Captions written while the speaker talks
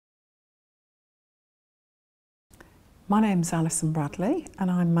My name's Alison Bradley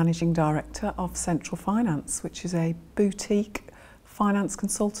and I'm Managing Director of Central Finance, which is a boutique finance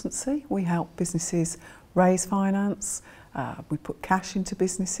consultancy. We help businesses raise finance, we put cash into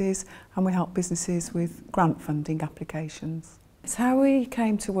businesses and we help businesses with grant funding applications. It's how we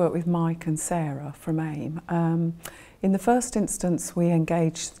came to work with Mike and Sarah from AIM. In the first instance we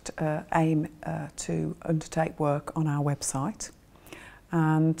engaged AIM to undertake work on our website.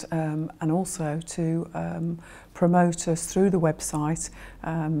 And also to promote us through the website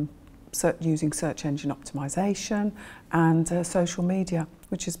using search engine optimization and social media,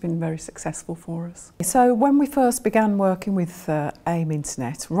 which has been very successful for us. So when we first began working with AIM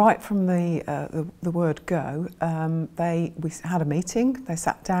Internet, right from the word go, we had a meeting, they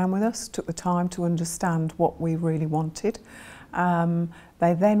sat down with us, took the time to understand what we really wanted.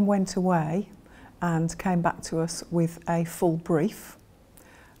 They then went away and came back to us with a full brief.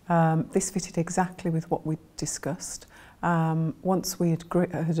 This fitted exactly with what we discussed. Once we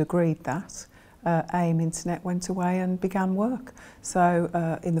had agreed that, AIM Internet went away and began work.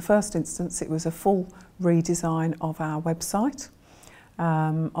 So in the first instance it was a full redesign of our website.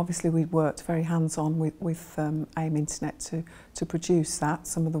 Obviously we worked very hands-on with AIM Internet to produce that,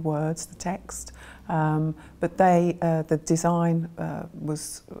 some of the words, the text, but the design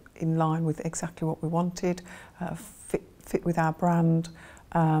was in line with exactly what we wanted, fit with our brand.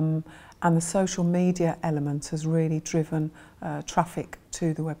 And the social media element has really driven traffic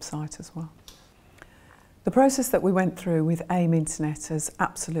to the website as well. The process that we went through with AIM Internet has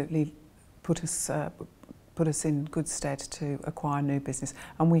absolutely put us in good stead to acquire new business,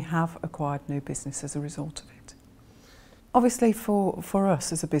 and we have acquired new business as a result of it. Obviously for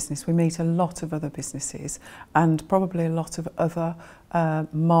us as a business, we meet a lot of other businesses and probably a lot of other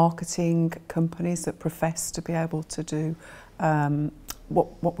marketing companies that profess to be able to do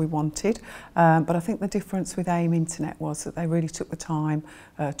what we wanted, but I think the difference with AIM Internet was that they really took the time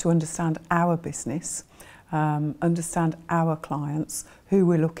to understand our business, understand our clients, who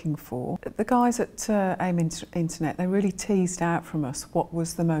we're looking for. The guys at AIM Internet, they really teased out from us what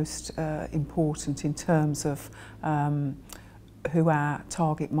was the most important in terms of who our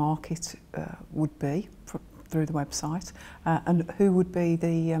target market would be through the website, and who would be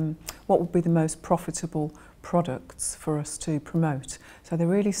what would be the most profitable products for us to promote. So they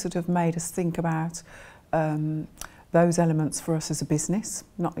really sort of made us think about those elements for us as a business,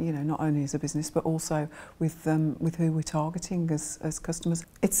 not only as a business but also with who we're targeting as customers.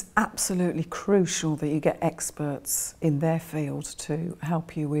 It's absolutely crucial that you get experts in their field to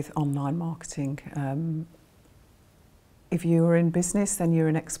help you with online marketing. If you are in business, then you're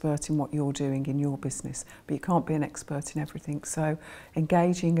an expert in what you're doing in your business, but you can't be an expert in everything. So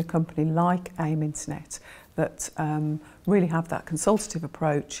engaging a company like AIM Internet that really have that consultative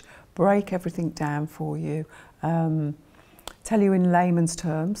approach, break everything down for you, tell you in layman's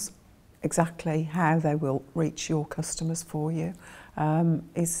terms exactly how they will reach your customers for you,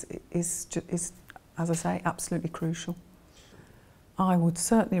 is, as I say, absolutely crucial. I would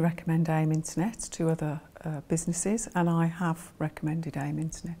certainly recommend AIM Internet to other businesses, and I have recommended AIM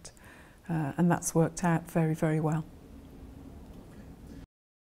Internet, and that's worked out very, very well.